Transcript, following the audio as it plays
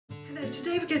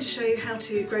Today we're going to show you how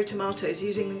to grow tomatoes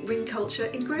using ring culture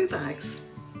in grow bags.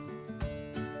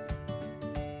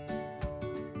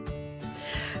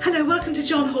 Hello, welcome to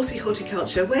John Horsey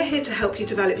Horticulture. We're here to help you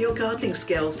develop your gardening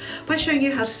skills by showing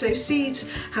you how to sow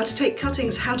seeds, how to take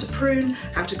cuttings, how to prune,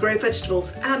 how to grow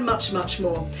vegetables and much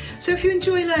more. So if you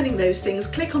enjoy learning those things,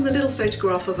 click on the little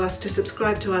photograph of us to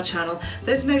subscribe to our channel.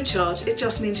 There's no charge, it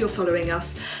just means you're following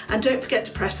us. And don't forget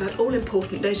to press that all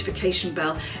important notification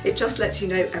bell. It just lets you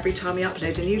know every time we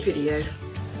upload a new video.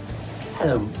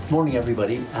 Hello, morning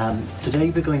everybody. Today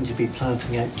we're going to be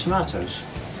planting out tomatoes.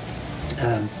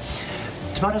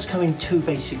 Tomatoes come in two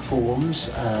basic forms.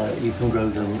 You can grow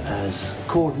them as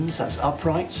cordons, that's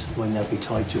upright, when they'll be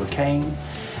tied to a cane,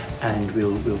 and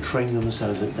we'll train them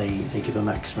so that they give a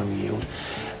maximum yield.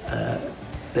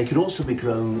 They can also be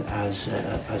grown as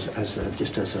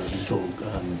just as a little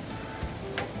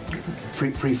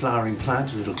free flowering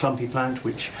plant, a little clumpy plant,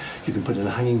 which you can put in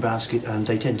a hanging basket, and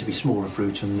they tend to be smaller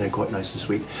fruit and they're quite nice and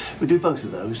sweet. We do both of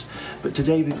those, but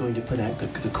today we're going to put out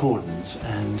the cordons,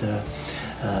 and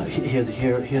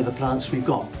here are the plants we've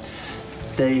got.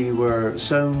 They were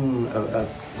sown about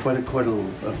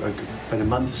a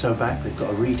month or so back. They've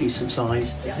got a really decent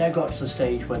size. They've now got to the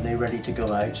stage when they're ready to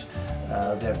go out.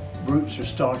 Their roots are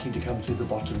starting to come through the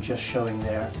bottom, just showing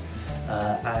there,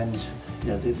 and you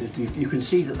know, you can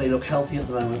see that they look healthy at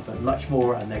the moment, but much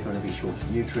more, and they're going to be short of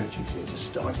nutrients. You can see they're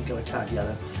just starting to go a tad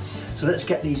yellow. So let's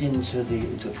get these into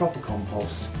the proper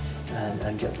compost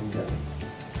and get them going.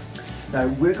 Now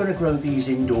we're going to grow these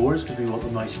indoors because we want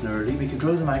them nice and early. We could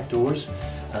grow them outdoors,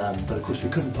 but of course we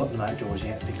couldn't put them outdoors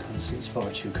yet because it's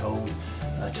far too cold.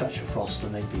 A touch of frost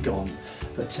and they'd be gone.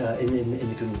 But in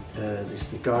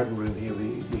the garden room here,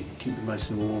 we keep them nice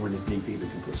and warm, and if need be we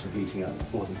can put some heating up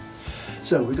for them.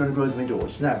 So we're going to grow them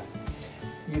indoors. Now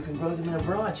you can grow them in a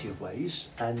variety of ways,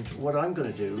 and what I'm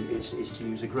going to do is to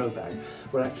use a grow bag.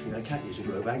 Well, actually I can't use a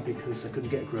grow bag because I couldn't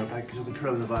get a grow bag because of the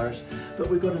coronavirus, but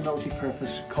we've got a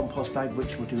multi-purpose compost bag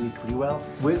which will do equally well.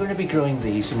 We're going to be growing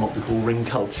these in what we call ring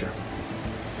culture,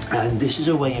 and this is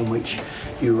a way in which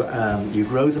you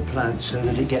grow the plant so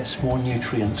that it gets more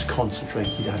nutrients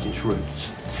concentrated at its roots.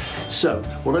 So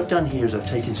what I've done here is I've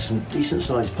taken some decent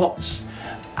sized pots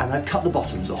and I've cut the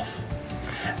bottoms off.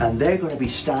 And they're going to be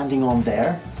standing on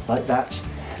there like that,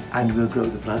 and we'll grow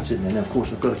the plants in. And of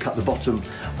course I've got to cut the bottom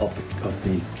of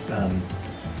the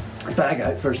bag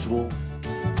out first of all.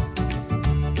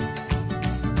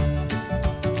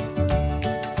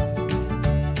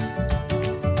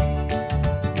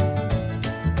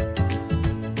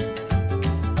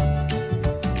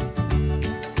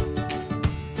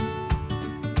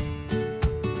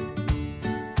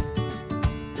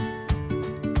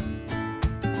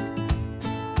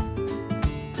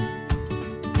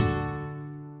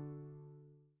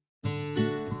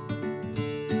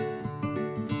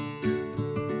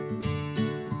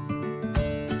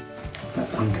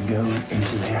 One can go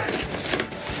into there.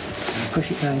 And push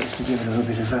it down just to give it a little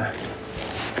bit of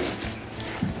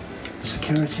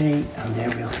security, and there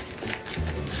we are.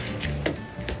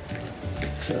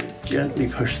 So gently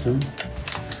push them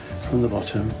from the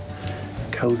bottom.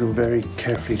 Hold them very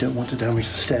carefully, don't want to damage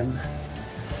the stem.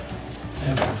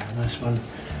 There we are, nice one.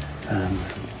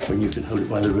 When you can hold it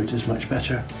by the root is much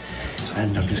better.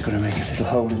 And I'm just going to make a little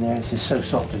hole in there. This is so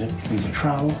soft that it needs a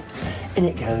trowel. In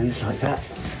it goes like that.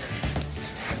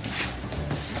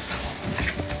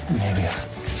 And there we are.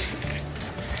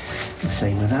 The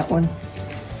same with that one.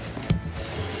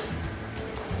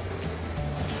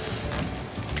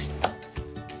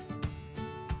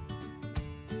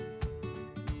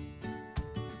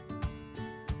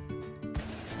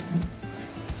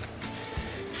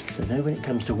 So now when it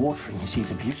comes to watering, you see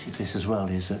the beauty of this as well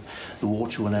is that the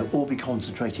water will now all be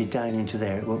concentrated down into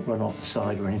there. It won't run off the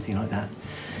side or anything like that.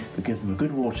 We'll give them a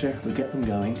good water, we'll get them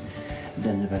going, and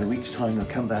then in about a week's time they'll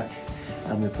come back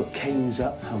and we'll put canes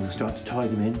up and we'll start to tie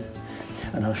them in,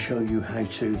 and I'll show you how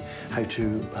to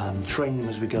train them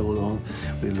as we go along.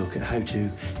 We'll look at how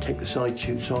to take the side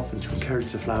shoots off and to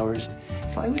encourage the flowers.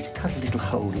 If I were to cut a little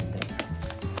hole in there,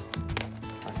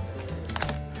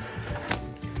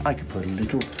 I could put a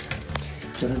little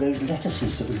one of those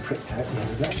lettuces that we pricked out the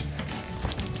other day,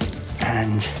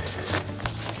 and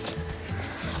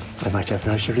I might have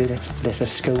nice little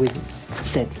lettuce to go with it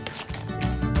instead.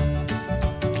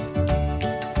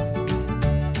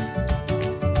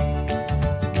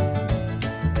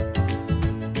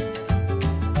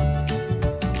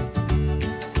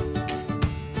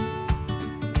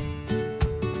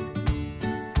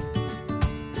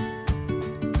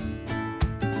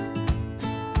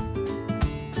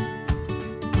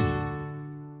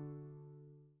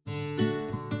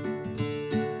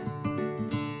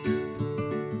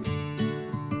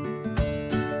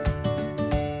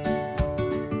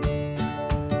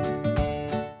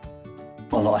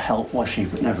 a lot of help, was she?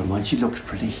 But never mind, she looks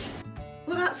pretty.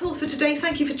 Well, that's all for today.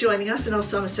 Thank you for joining us in our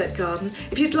Somerset garden.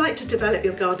 If you'd like to develop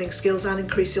your gardening skills and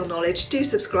increase your knowledge, do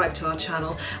subscribe to our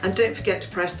channel and don't forget to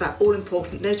press that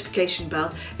all-important notification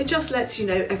bell. It just lets you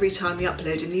know every time we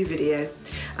upload a new video.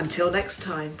 Until next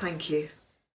time, thank you.